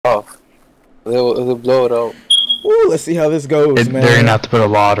off. They'll blow it out. Ooh, let's see how this goes, man. They're gonna have to put a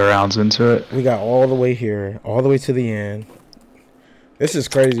lot of rounds into it. We got all the way here, all the way to the end. This is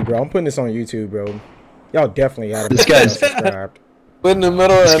crazy, bro. I'm putting this on YouTube, bro. Y'all definitely gotta be subscribed. We're in the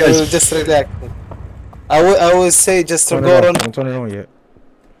middle and we're just relaxing. I would say just to go on. Don't turn it on yet.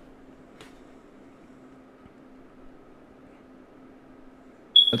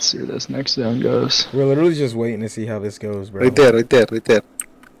 Let's see where this next zone goes. We're literally just waiting to see how this goes, bro. Right there, right there, right there.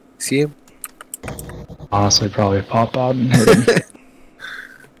 See him? Honestly, probably pop out and hit him.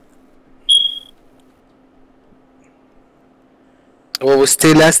 Well, we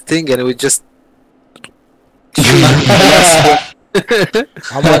stay last thing and we just.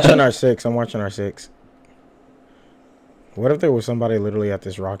 I'm watching our 6. I'm watching our 6. What if there was somebody literally at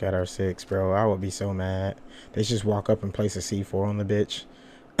this rock at our 6, bro? I would be so mad. They just walk up and place a C4 on the bitch.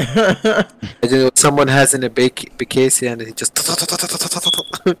 Someone has in a BKC and he just.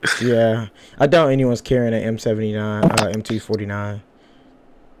 Yeah, I doubt anyone's carrying an M79, M249.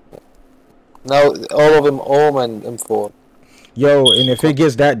 Now all of them OM and M4. Yo, and if it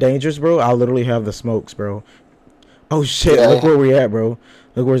gets that dangerous, bro, I'll literally have the smokes, bro. Oh shit! Yeah. Look where we at, bro.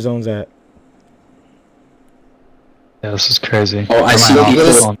 Look where zone's at. Yeah, this is crazy. Oh, I see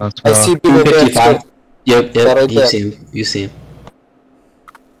people. I see people there. 255. Yep, Right you see him. You see him.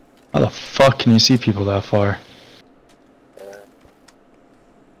 How the fuck can you see people that far?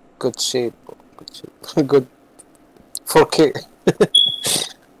 Good shape, bro. Good shape. Good 4K.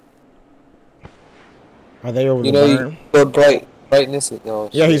 Are they over You the know, burn? you're brightness. No,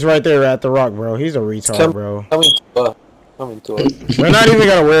 Yeah, he's right there at the rock, bro. He's a retard, bro. Coming to us. We're not even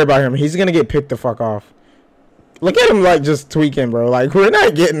gonna worry about him. He's gonna get picked the fuck off. Look at him, like, just tweaking, bro. Like, we're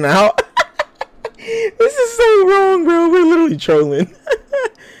not getting out. This is so wrong, bro. We're literally trolling.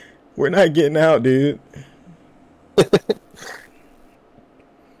 We're not getting out, dude.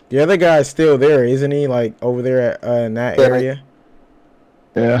 The other guy's still there, isn't he? Like, over there at, in that area?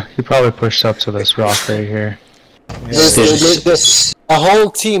 Yeah, he probably pushed up to this rock right here. There's a whole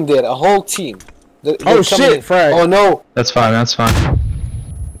team there. A whole team. Oh, shit, frag. Oh, no. That's fine, that's fine.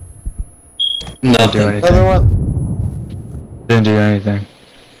 Nothing. Do anything. Everyone. Didn't do anything.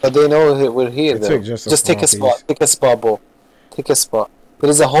 But they know we're here, though. Just take a spot. Piece. Take a spot, bro. Take a spot.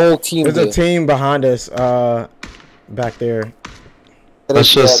 There's a whole team There's there. a team behind us, back there.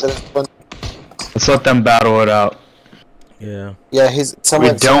 Let's let's let them battle it out. Yeah. Yeah, We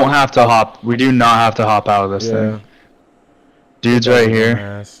don't have to hop. We do not have to hop out of this thing. Dude's right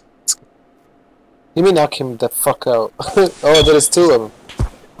here. You may knock him the fuck out. Oh, there's 2 of them.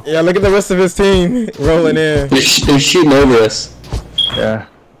 Yeah, look at the rest of his team rolling in. They're shooting over us. Yeah.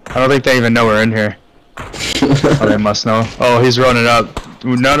 I don't think they even know we're in here. Oh, they must know. Oh, he's running up.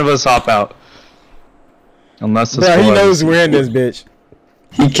 None of us hop out. Unless the Bro, he knows we're in this bitch.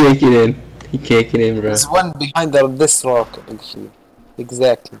 He can't get in. He can't get in, bro. There's one behind this rock, actually.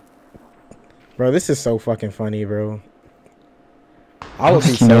 Exactly. Bro, this is so fucking funny, bro. I would be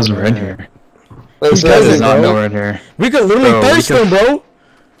he so knows we're in mad. here. He doesn't, Does not bro. know we're in here. We could literally Bro, thirst him, bro.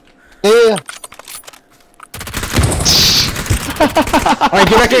 Yeah. Alright,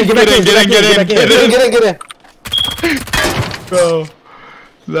 get back in, Get in. Bro,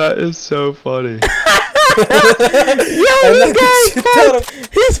 that is so funny. Yo, this guy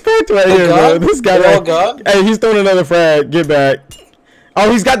fucked. He's fucked right here, bro. This guy right. Hey, he's throwing another frag. Get back. Oh,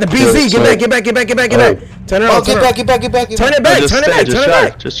 he's got the BZ. Get back. Turn it on. Get back. Turn it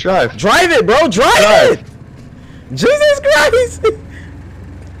back. Just drive. Drive it, bro. Drive it. Jesus Christ.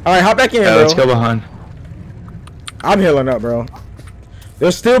 Alright, hop back in, bro. Let's go behind. I'm healing up, bro.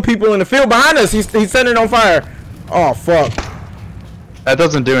 There's still people in the field behind us. He's setting it on fire. Oh, fuck. That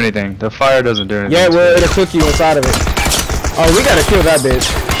doesn't do anything. The fire doesn't do anything. Yeah, well, it'll cook you inside of it. Oh, we gotta kill that bitch.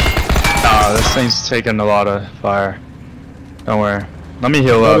 Nah, this thing's taking a lot of fire. Don't worry. Let me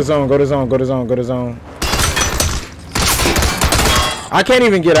heal Go up. to zone, go to zone, go to zone, go to zone. I can't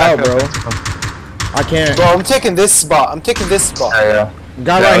even get out, bro. I can't. Bro, I'm taking this spot. Yeah.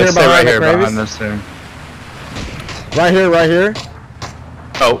 Guy right here behind the crevice. This thing. Right here.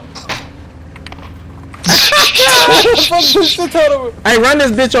 Oh. Hey, run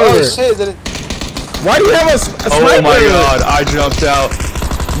this bitch over here. Shit. Why do you have a sniper? Oh my god, I jumped out.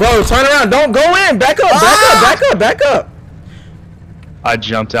 Bro, turn around. Don't go in. Back up. I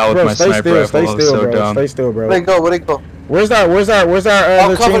jumped out with Bro, my sniper rifle. Stay I was still, so bro. dumb. Stay still, bro. Where'd it go? Where's our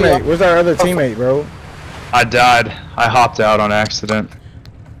other cover teammate? you. Where's our other teammate, bro? I died. I hopped out on accident.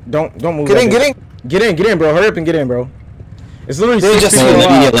 Don't move. Get in, bro. Hurry up and get in, bro. It's literally They 6 just- people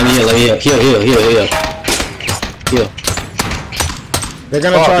Let alive. me heal. Heal. They're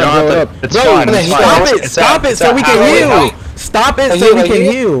gonna try to blow it up. It's Bro, fine, it's fine. stop it so we can heal. Stop it Right so here, we right can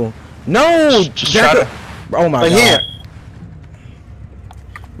here? heal. No, Just try to. oh my Right god, here.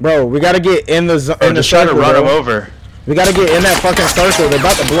 bro, we gotta get in the Bro, in the just try to circle, run bro. him over. We gotta get in that fucking circle. They're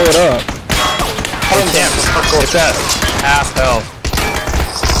about to blow it up. Damn, it's at half health.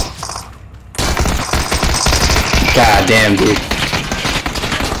 God damn, dude.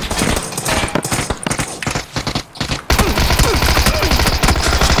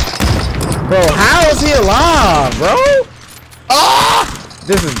 Bro, how is he alive, bro?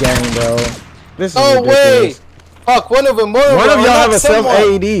 This is game, bro. This is No way! ridiculous. Fuck, one of them. One One of y'all have a self someone.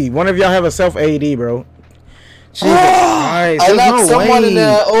 AED. One of y'all have a self AED, bro. Jesus Christ, I there's knocked no someone way. in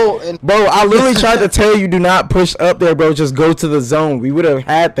there. Oh, and Bro, I literally tried to tell you do not push up there, bro. Just go to the zone. We would have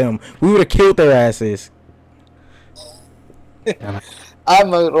had them. We would have killed their asses.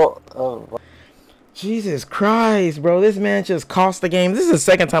 I'm a. Oh, Jesus Christ, bro. This man just cost the game. This is the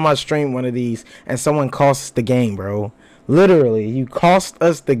second time I streamed one of these and someone cost the game, bro. Literally, you cost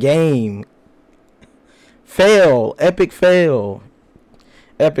us the game. Fail. Epic fail.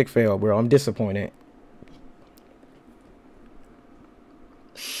 Epic fail, bro. I'm disappointed.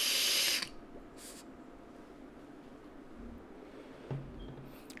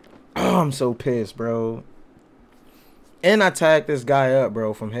 Oh, I'm so pissed, bro. And I tagged this guy up,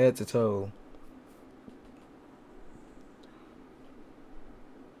 bro, from head to toe.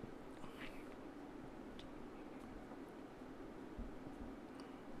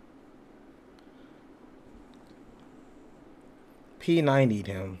 P90'd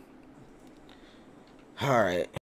him. All right.